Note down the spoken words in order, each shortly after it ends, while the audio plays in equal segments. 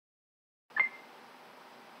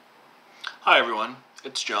Hi everyone,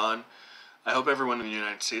 it's John. I hope everyone in the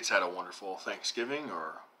United States had a wonderful Thanksgiving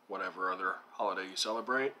or whatever other holiday you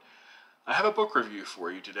celebrate. I have a book review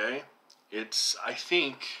for you today. It's, I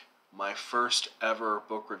think, my first ever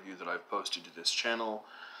book review that I've posted to this channel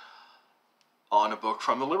on a book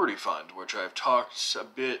from the Liberty Fund, which I've talked a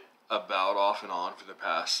bit about off and on for the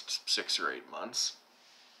past 6 or 8 months.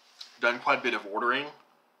 Done quite a bit of ordering,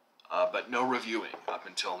 but no reviewing up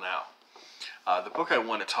until now. The book I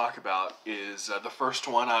want to talk about is the first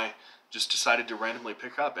one I just decided to randomly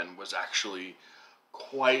pick up and was actually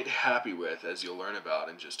quite happy with, as you'll learn about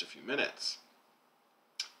in just a few minutes.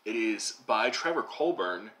 It is by Trevor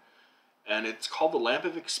Colbourn, and it's called The Lamp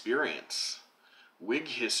of Experience: Whig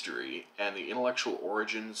History and the Intellectual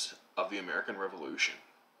Origins of the American Revolution.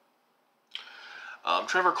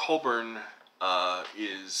 Trevor Colbourn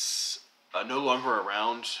is no longer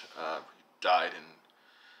around. He died in,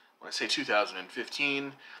 I want to say,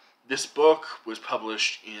 2015. This book was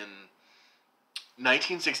published in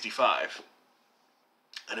 1965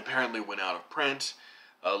 and apparently went out of print.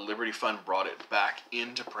 Liberty Fund brought it back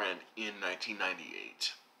into print in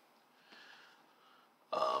 1998.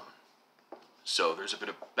 So there's a bit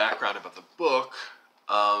of background about the book.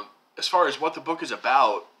 As far as what the book is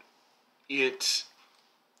about, it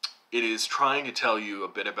is trying to tell you a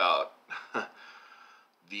bit about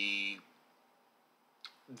the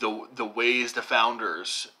ways the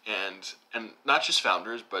founders and not just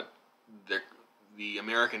founders, but the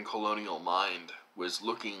American colonial mind was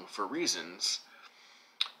looking for reasons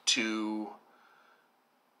to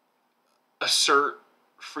assert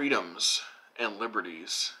freedoms and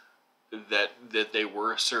liberties that they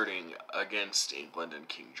were asserting against England and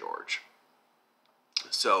King George.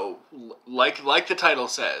 So, like the title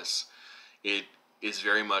says, it is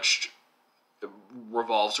very much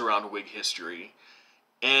revolves around Whig history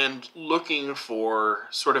and looking for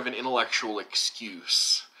sort of an intellectual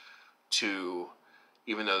excuse to,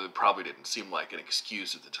 even though it probably didn't seem like an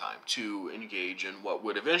excuse at the time, to engage in what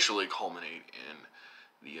would eventually culminate in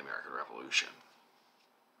the American Revolution.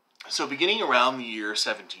 So beginning around the year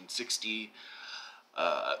 1760,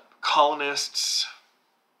 colonists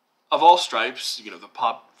of all stripes,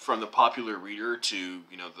 from the popular reader to,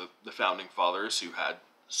 the founding fathers who had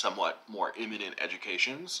somewhat more eminent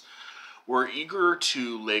educations, were eager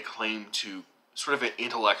to lay claim to sort of an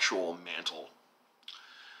intellectual mantle,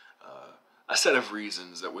 a set of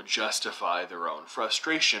reasons that would justify their own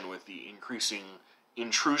frustration with the increasing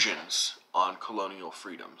intrusions on colonial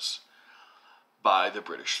freedoms by the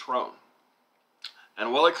British throne.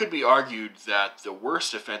 And while it could be argued that the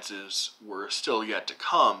worst offenses were still yet to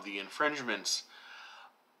come, the infringements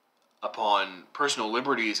upon personal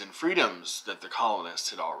liberties and freedoms that the colonists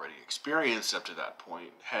had already experienced up to that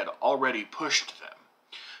point had already pushed them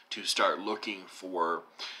to start looking for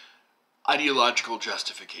ideological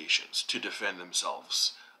justifications to defend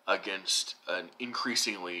themselves against an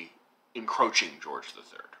increasingly encroaching George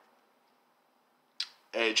III.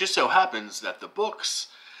 It just so happens that the books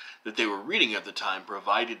that they were reading at the time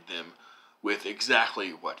provided them with exactly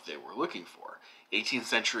what they were looking for. 18th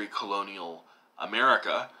century colonial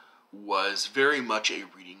America was very much a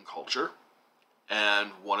reading culture,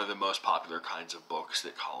 and one of the most popular kinds of books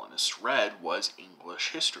that colonists read was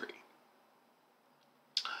English history.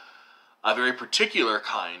 A very particular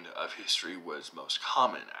kind of history was most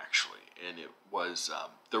common, actually, and it was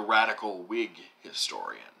the radical Whig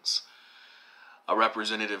historians. A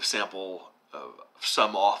representative sample of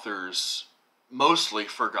some authors, mostly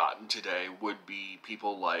forgotten today, would be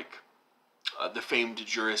people like the famed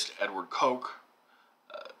jurist Edward Coke.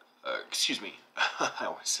 I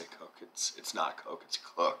always say Coke. It's not Coke, it's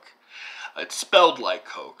Cook. It's spelled like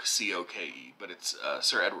Coke, C-O-K-E, but it's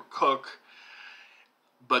Sir Edward Coke.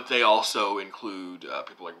 But they also include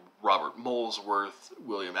people like Robert Molesworth,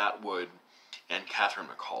 William Atwood, and Catherine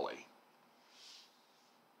Macaulay.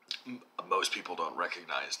 Most people don't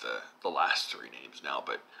recognize the last three names now,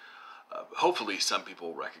 but hopefully some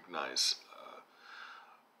people recognize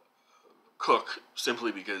Cook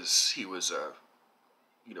simply because he was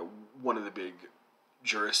one of the big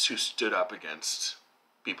jurists who stood up against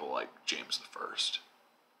people like James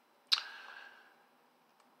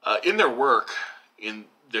I. In their work, in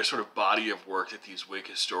their sort of body of work that these Whig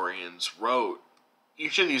historians wrote,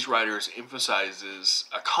 each of these writers emphasizes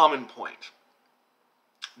a common point: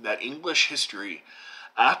 that English history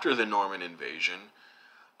after the Norman invasion,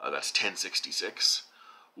 that's 1066,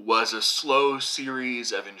 was a slow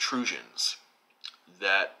series of intrusions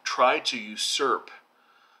that tried to usurp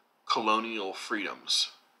colonial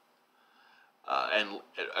freedoms, and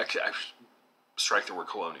I strike the word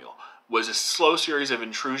colonial, was a slow series of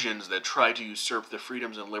intrusions that tried to usurp the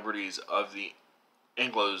freedoms and liberties of the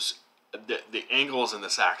Anglos, the Angles and the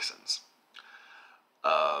Saxons,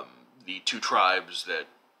 the two tribes that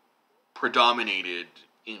predominated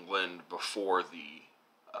England before the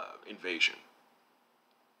invasion.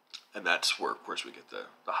 And that's where, of course, we get the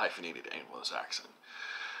hyphenated Anglo-Saxon.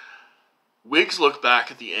 Whigs looked back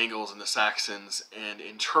at the Angles and the Saxons and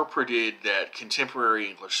interpreted that contemporary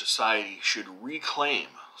English society should reclaim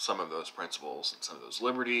some of those principles and some of those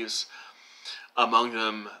liberties. Among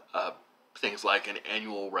them, things like an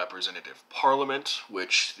annual representative parliament,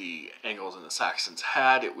 which the Angles and the Saxons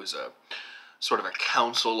had. It was a sort of a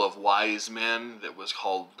council of wise men that was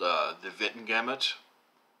called the Wittengamot.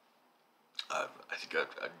 I think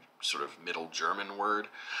a sort of Middle German word.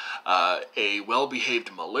 A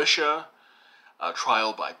well-behaved militia,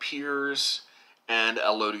 trial by peers, and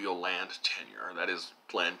allodial land tenure. That is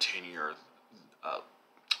land tenure,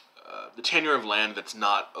 the tenure of land that's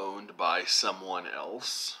not owned by someone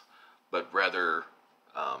else, but rather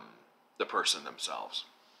the person themselves.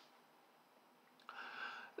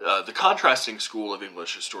 The contrasting school of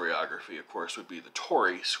English historiography, of course, would be the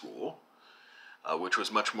Tory school, which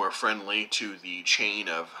was much more friendly to the chain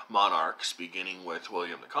of monarchs, beginning with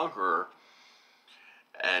William the Conqueror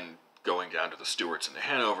and going down to the Stuarts and the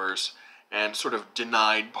Hanovers, and sort of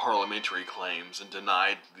denied parliamentary claims and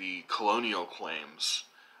denied the colonial claims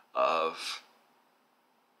of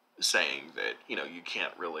saying that, you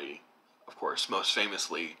can't really, of course, most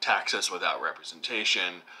famously, tax us without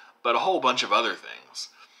representation, but a whole bunch of other things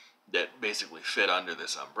that basically fit under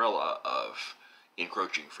this umbrella of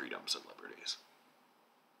encroaching freedoms and liberties.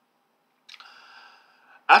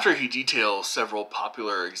 After he details several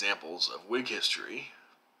popular examples of Whig history,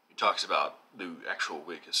 he talks about the actual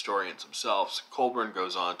Whig historians themselves. Colbourn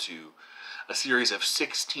goes on to a series of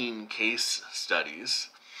 16 case studies,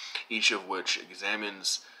 each of which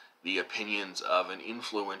examines the opinions of an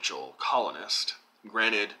influential colonist.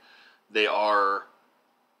 Granted, they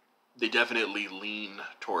definitely lean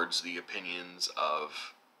towards the opinions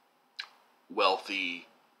of wealthy,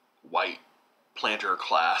 white, planter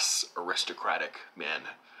class, aristocratic men,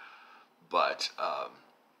 but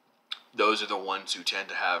those are the ones who tend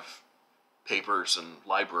to have papers and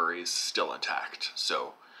libraries still intact.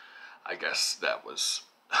 So I guess that was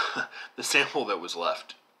the sample that was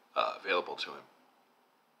left available to him.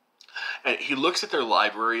 And he looks at their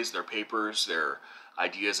libraries, their papers, their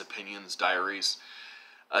ideas, opinions, diaries,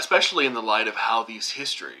 especially in the light of how these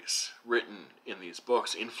histories written in these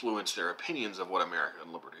books influence their opinions of what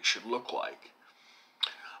American liberty should look like.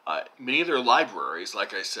 Many of their libraries,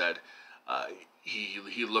 like I said,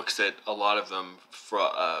 he looks at a lot of them from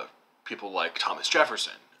people like Thomas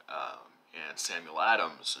Jefferson and Samuel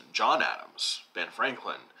Adams and John Adams, Ben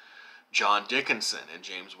Franklin, John Dickinson, and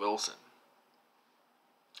James Wilson.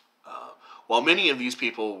 While many of these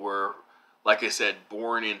people were, like I said,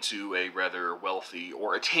 born into a rather wealthy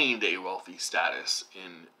or attained a wealthy status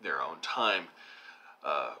in their own time,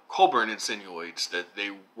 Colbourn insinuates that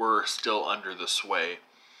they were still under the sway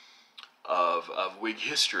of Whig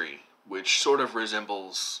history, which sort of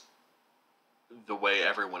resembles the way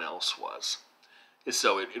everyone else was.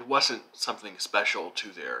 So it wasn't something special to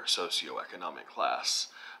their socioeconomic class,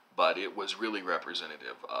 but it was really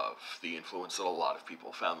representative of the influence that a lot of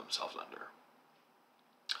people found themselves under.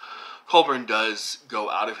 Colbourn does go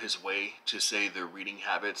out of his way to say the reading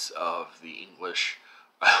habits of the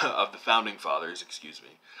Founding Fathers,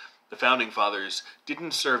 The Founding Fathers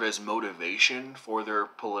didn't serve as motivation for their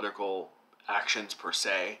political actions per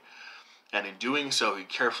se, and in doing so he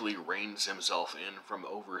carefully reins himself in from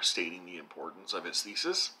overstating the importance of his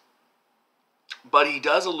thesis. But he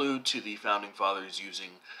does allude to the Founding Fathers using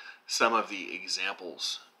some of the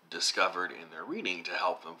examples discovered in their reading to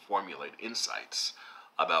help them formulate insights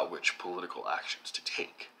about which political actions to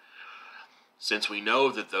take. Since we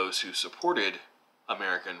know that those who supported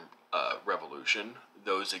American Revolution,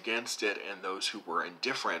 those against it, and those who were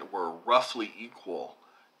indifferent were roughly equal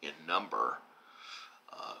in number,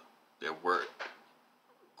 there were,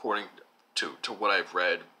 according to what I've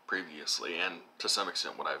read previously, and to some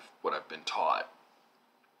extent what I've been taught,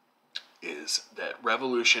 is that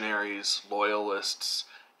revolutionaries, loyalists,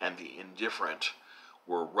 and the indifferent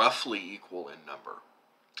were roughly equal in number,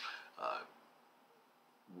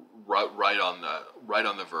 right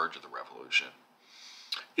on the verge of the revolution.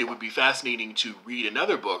 It would be fascinating to read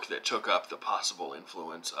another book that took up the possible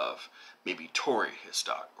influence of maybe Tory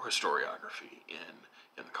historiography in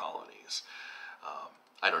the colonies.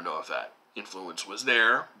 I don't know if that influence was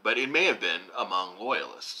there, but it may have been among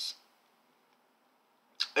loyalists.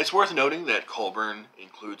 It's worth noting that Colbourn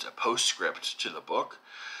includes a postscript to the book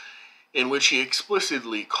in which he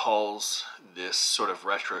explicitly calls this sort of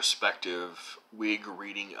retrospective Whig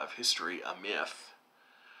reading of history a myth.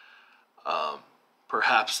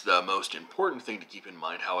 Perhaps the most important thing to keep in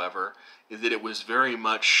mind, however, is that it was very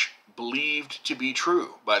much believed to be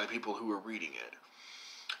true by the people who were reading it.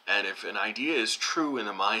 And if an idea is true in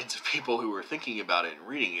the minds of people who are thinking about it and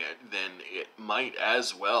reading it, then it might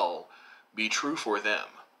as well be true for them.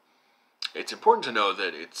 It's important to know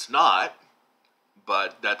that it's not,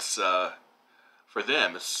 but that's, for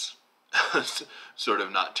them, it's sort of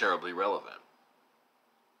not terribly relevant.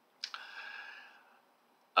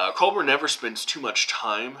 Colbourn never spends too much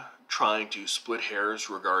time trying to split hairs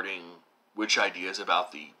regarding which ideas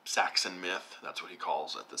about the Saxon myth, that's what he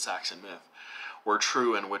calls it, the Saxon myth, were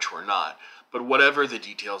true and which were not. But whatever the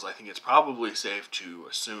details, I think it's probably safe to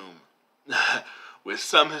assume, with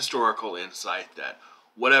some historical insight, that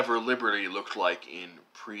whatever liberty looked like in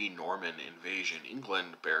pre-Norman invasion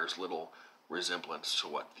England bears little resemblance to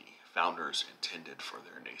what the founders intended for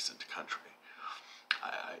their nascent country.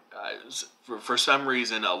 For some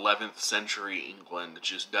reason, 11th century England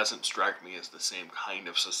just doesn't strike me as the same kind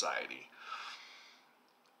of society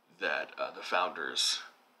that the founders,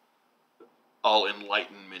 all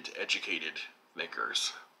Enlightenment educated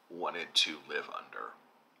thinkers, wanted to live under.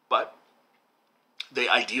 But they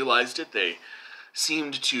idealized it, they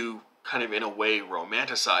seemed to kind of in a way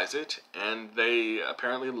romanticize it, and they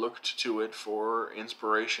apparently looked to it for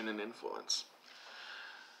inspiration and influence.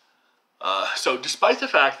 So despite the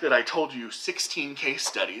fact that I told you 16 case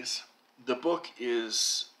studies, the book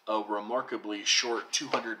is a remarkably short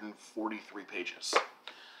 243 pages.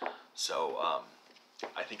 So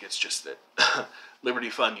I think it's just that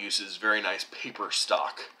Liberty Fund uses very nice paper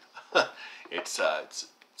stock. It's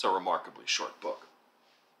a remarkably short book.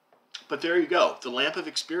 But there you go, The Lamp of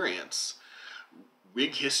Experience,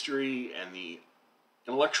 Whig History and the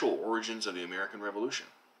Intellectual Origins of the American Revolution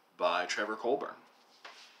by Trevor Colbourn.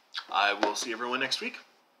 I will see everyone next week.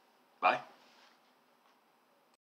 Bye.